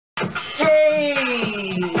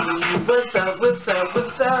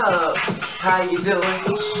How you doing?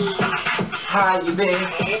 How you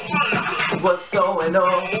been? What's going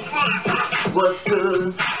on? What's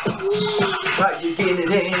good? How you getting it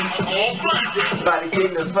in? Body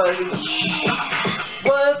getting it funny.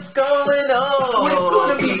 What's going on? What's going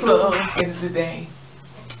on, people? It is the day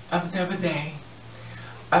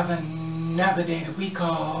of another day that we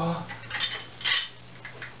call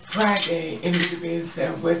Friday. And it is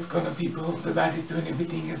what's going on, people. Hope everybody's doing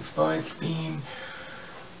everything as far as being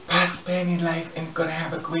participating in life and gonna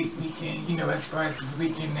have a great weekend, you know, as far as this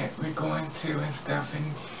weekend that we're going to and stuff, and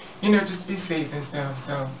you know, just be safe and stuff.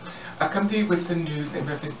 So I come to you with some news in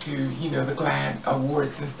reference to, you know, the GLAAD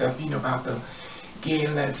Awards and stuff, you know, about the gay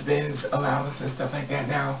and lesbians allowance and stuff like that.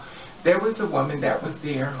 Now, there was a woman that was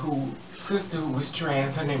there who was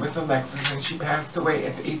trans. Her name was Alexis, and she passed away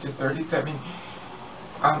at the age of 47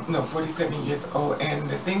 years old. And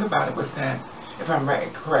the thing about it was that, if I'm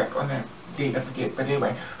correct on that date, I forget, but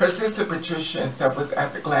anyway, her sister Patricia and stuff was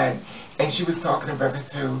at the GLAAD, and she was talking in reference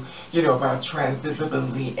to, you know, about trans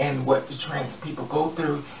visibility and what the trans people go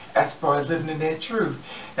through as far as living in their truth.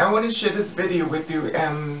 Now, I want to share this video with you,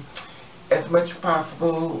 as much as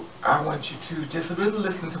possible. I want you to just really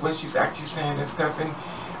listen to what she's actually saying and stuff, and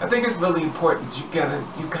I think it's really important you kind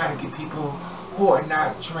of get people who are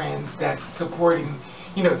not trans that's supporting,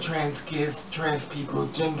 you know, trans kids, trans people,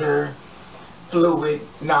 gender fluid,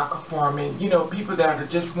 not conforming, you know, people that are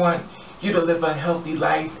just want you to live a healthy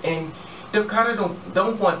life, and they kind of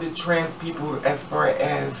don't want the trans people, as far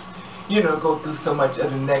as, you know, go through so much of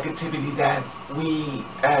the negativity that we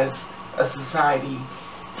as a society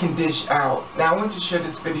can dish out. Now I want to share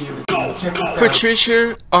this video with you. Check this out.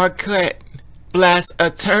 Patricia Arquette blasts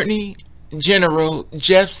Attorney General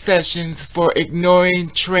Jeff Sessions for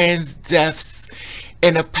ignoring trans deaths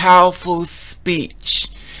in a powerful speech.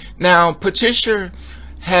 Now, Patricia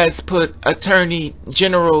has put Attorney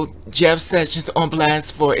General Jeff Sessions on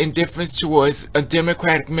blast for indifference towards a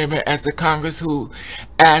Democratic member at the Congress who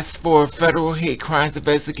asked for a federal hate crimes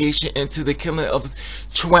investigation into the killing of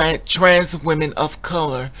trans women of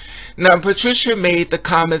color. Now, Patricia made the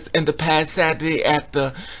comments in the past Saturday at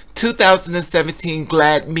the 2017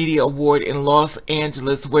 GLAAD Media Award in Los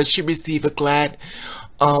Angeles, where she received a GLAAD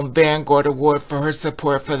Vanguard Award for her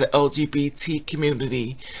support for the LGBT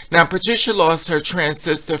community. Now, Patricia lost her trans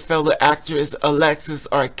sister, fellow actress Alexis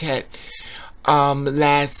Arquette,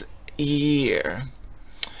 last year.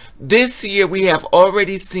 This year, we have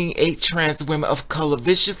already seen 8 trans women of color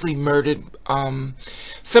viciously murdered.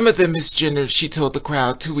 Some of them misgendered, she told the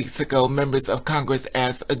crowd 2 weeks ago. Members of Congress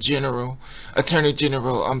asked Attorney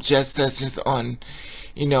General Jeff Sessions on,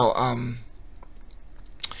 you know,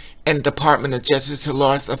 and Department of Justice to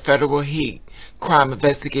launch a federal hate crime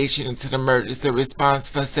investigation into the murders. The response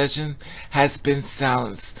from Sessions has been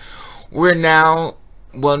silenced. Now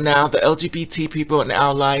the LGBT people and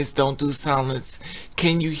allies don't do silence.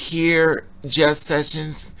 Can you hear Jeff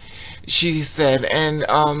Sessions? She said, and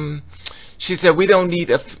she said,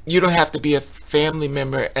 you don't have to be a family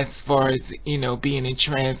member as far as, you know, being a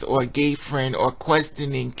trans or a gay friend or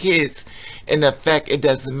questioning kids. In effect, it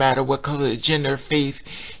doesn't matter what color, gender, faith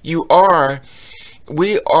you are.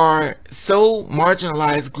 We are so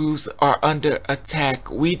marginalized groups are under attack.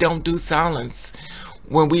 We don't do silence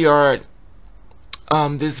when we are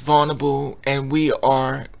this vulnerable, and we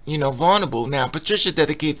are, you know, vulnerable. Now, Patricia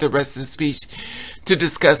dedicated the rest of the speech to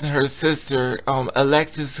discussing her sister,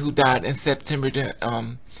 Alexis, who died in September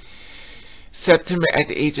at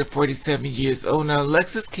the age of 47 years old. Now,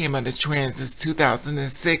 Alexis came out as trans in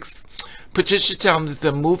 2006. Patricia tells us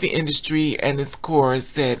the movie industry and its core,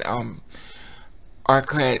 said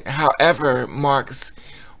Arquette. However, marks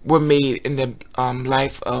were made in the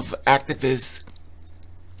life of activists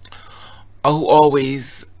who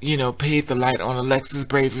always, you know, paved the light on Alexis'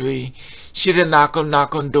 bravery. She didn't knock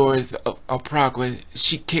on doors of progress.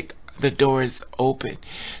 She kicked the doors open.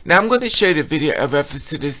 Now I'm going to share the video of reference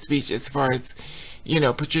to this speech, as far as, you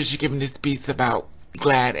know, Patricia giving this speech about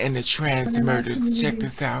GLAAD and the trans murders. Check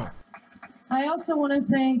this out. I also want to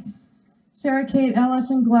thank Sarah Kate Ellis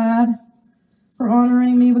and GLAAD for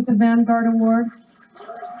honoring me with the Vanguard Award,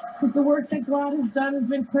 because the work that GLAAD has done has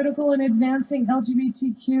been critical in advancing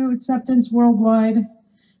LGBTQ acceptance worldwide,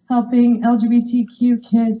 helping LGBTQ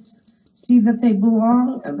kids see that they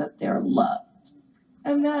belong and that they're loved,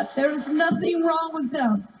 and that there's nothing wrong with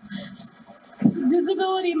them.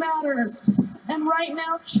 Visibility matters, and right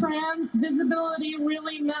now trans visibility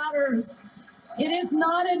really matters. It is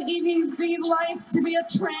not an easy life to be a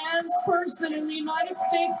trans person in the United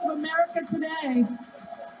States of America today.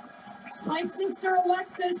 My sister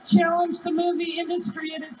Alexis challenged the movie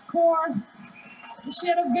industry at its core, She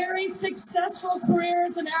had a very successful career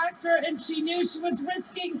as an actor, and she knew she was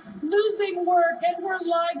risking losing work and her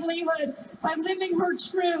livelihood by living her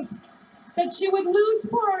truth. That she would lose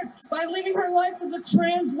parts by living her life as a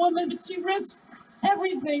trans woman, but she risked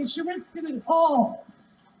everything. She risked it all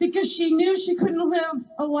because she knew she couldn't live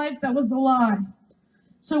a life that was a lie.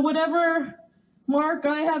 So whatever mark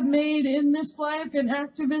I have made in this life in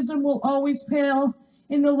activism will always pale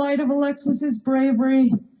in the light of Alexis's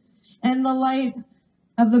bravery and the light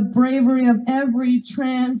of the bravery of every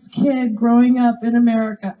trans kid growing up in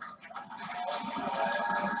America.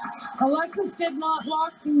 Alexis did not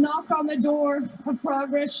knock on the door of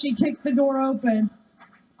progress. She kicked the door open.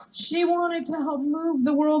 She wanted to help move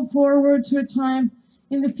the world forward to a time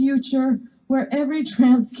in the future where every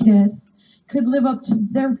trans kid could live up to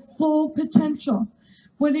their full potential,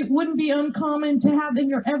 when it wouldn't be uncommon to have in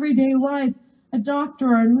your everyday life a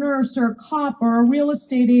doctor, or a nurse, or a cop, or a real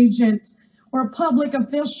estate agent, or a public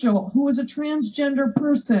official who was a transgender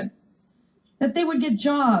person, that they would get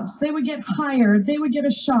jobs, they would get hired, they would get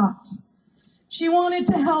a shot. She wanted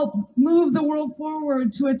to help move the world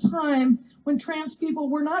forward to a time when trans people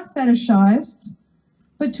were not fetishized,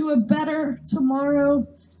 but to a better tomorrow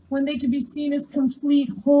when they could be seen as complete,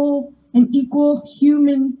 whole, and equal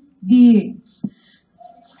human beings.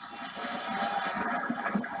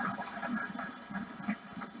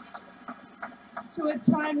 To a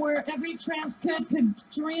time where every trans kid could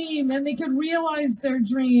dream and they could realize their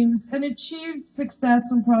dreams and achieve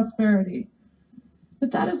success and prosperity.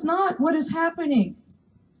 But that is not what is happening.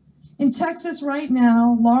 In Texas right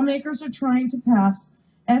now, lawmakers are trying to pass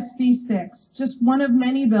SB 6, just one of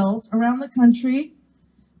many bills around the country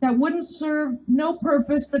that wouldn't serve no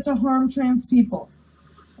purpose but to harm trans people,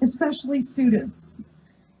 especially students.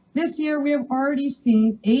 This year, we have already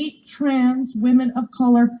seen 8 trans women of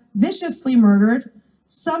color viciously murdered,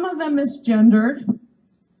 some of them misgendered.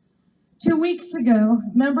 2 weeks ago,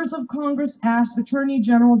 members of Congress asked Attorney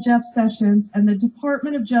General Jeff Sessions and the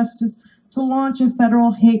Department of Justice to launch a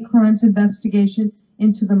federal hate crimes investigation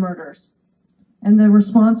into the murders. And the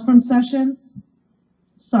response from Sessions?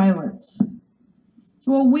 Silence.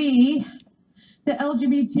 Well, we, the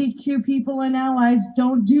LGBTQ people and allies,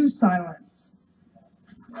 don't do silence.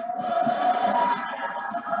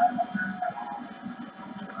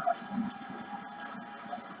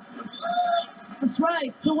 That's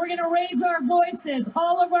right. So we're going to raise our voices,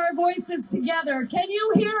 all of our voices together. Can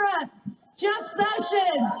you hear us? Jeff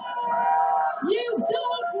Sessions, you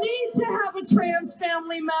don't need to have a trans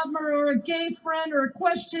family member or a gay friend or a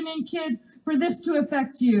questioning kid for this to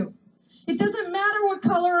affect you. It doesn't matter what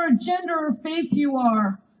color or gender or faith you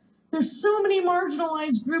are. There's so many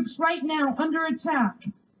marginalized groups right now under attack.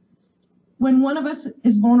 When one of us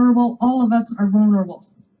is vulnerable, all of us are vulnerable.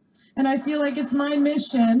 And I feel like it's my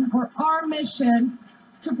mission, or our mission,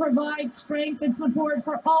 to provide strength and support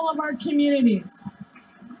for all of our communities.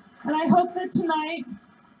 And I hope that tonight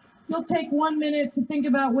you'll take 1 minute to think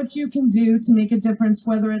about what you can do to make a difference,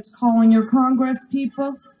 whether it's calling your Congress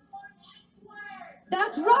people.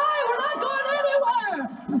 That's right, we're not going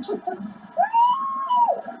anywhere.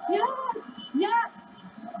 Yes, yes.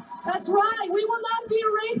 That's right. We will not be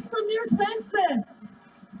erased from your census.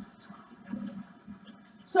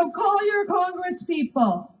 So call your Congress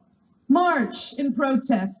people, march in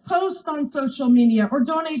protest, post on social media, or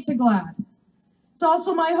donate to GLAAD. It's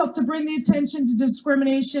also my hope to bring the attention to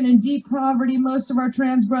discrimination and deep poverty most of our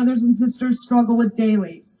trans brothers and sisters struggle with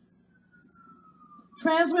daily.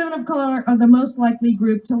 Trans women of color are the most likely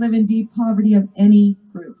group to live in deep poverty of any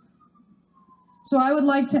group. So I would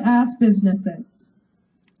like to ask businesses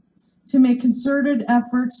to make concerted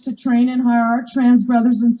efforts to train and hire our trans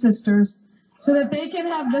brothers and sisters so that they can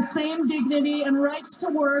have the same dignity and rights to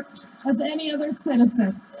work as any other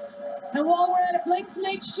citizen. And while we're at it, let's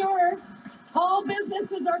make sure all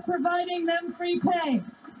businesses are providing them free pay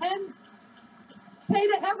and pay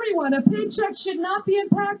to everyone. A paycheck should not be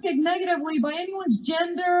impacted negatively by anyone's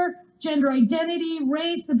gender, gender identity,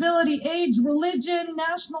 race, ability, age, religion,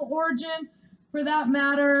 national origin, for that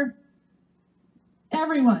matter.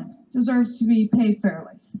 Everyone deserves to be paid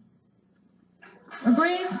fairly.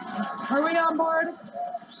 Agreed? Are we on board?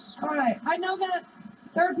 All right. I know that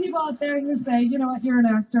there are people out there who say, you know what, you're an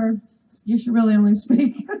actor. You should really only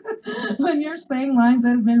speak when you're saying lines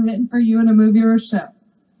that have been written for you in a movie or a show.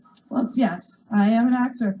 Well, it's yes, I am an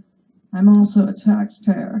actor. I'm also a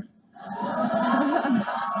taxpayer.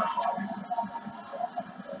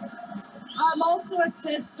 I'm also a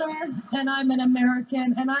sister, and I'm an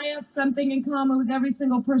American, and I have something in common with every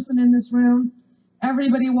single person in this room,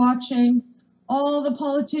 everybody watching, all the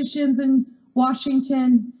politicians in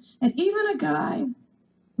Washington, and even a guy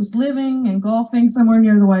who's living and golfing somewhere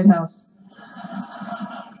near the White House.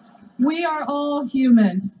 We are all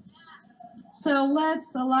human. So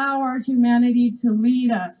let's allow our humanity to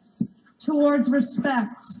lead us towards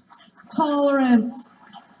respect, tolerance,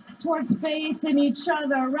 towards faith in each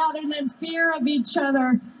other rather than fear of each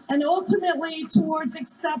other, and ultimately towards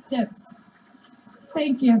acceptance.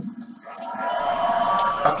 Thank you.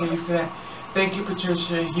 Okay, you said, thank you,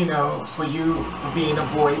 Patricia, for being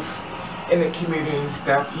a voice in the community and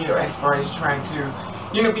stuff, as far as trying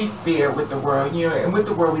to, be fair with the world, and with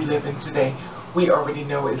the world we live in today, we already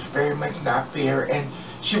know it's very much not fair. And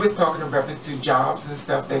she was talking in reference to jobs and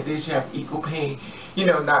stuff, that they should have equal pay,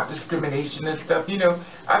 not discrimination and stuff.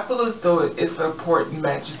 I feel as though it's an important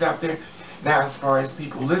message out there. Now, as far as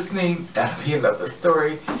people listening, that'll be another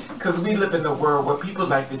story, because we live in a world where people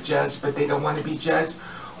like to judge, but they don't want to be judged.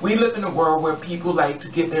 We live in a world where people like to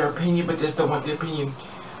give their opinion, but just don't want their opinion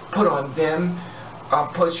put on them,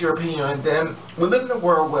 push your opinion on them. We live in a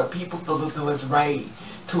world where people feel as though it's right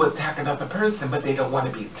to attack another person, but they don't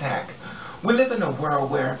want to be attacked. We live in a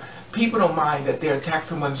world where people don't mind that they attack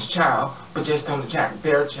someone's child, but just don't attack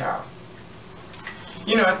their child.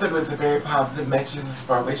 I thought it was a very positive message as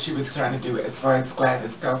far as what she was trying to do as far as GLAAD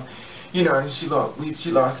and stuff. And she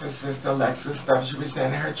lost her sister Alexis and stuff. She was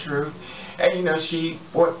saying her truth. And, she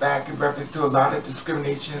fought back in reference to a lot of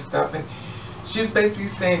discrimination and stuff. And she was basically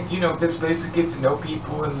saying, this basically get to know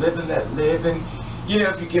people and live and let live. And,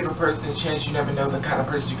 if you give a person a chance, you never know the kind of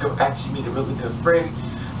person you could actually meet a really good friend.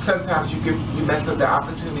 Sometimes you mess up the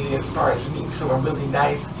opportunity as far as meeting someone really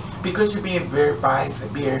nice because you're being very biased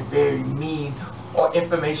and very, very mean, or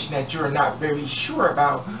information that you're not very sure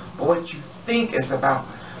about, but what you think is about.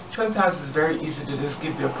 Sometimes it's very easy to just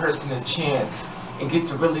give a person a chance and get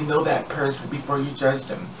to really know that person before you judge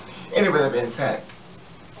them. Anyway, that being said,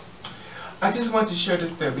 I just want to share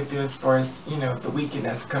this story with you as far as, the weekend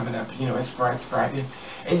that's coming up, as far as Friday.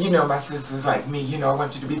 And my sisters like me, I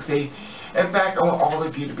want you to be safe. In fact, I want all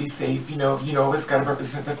of you to be safe. You always got to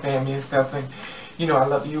represent the family and stuff. And, I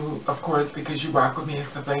love you, of course, because you rock with me and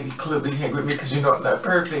stuff like that. You clearly hang with me because I'm not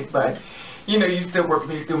perfect. But, you still work with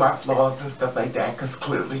me through my flaws and stuff like that, because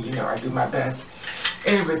clearly, I do my best.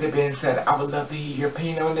 Anyway, that being said, I would love to hear your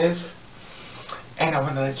opinion on this. And I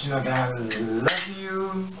want to let you know that I love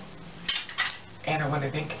you. And I want to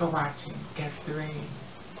thank you for watching. Guest 3.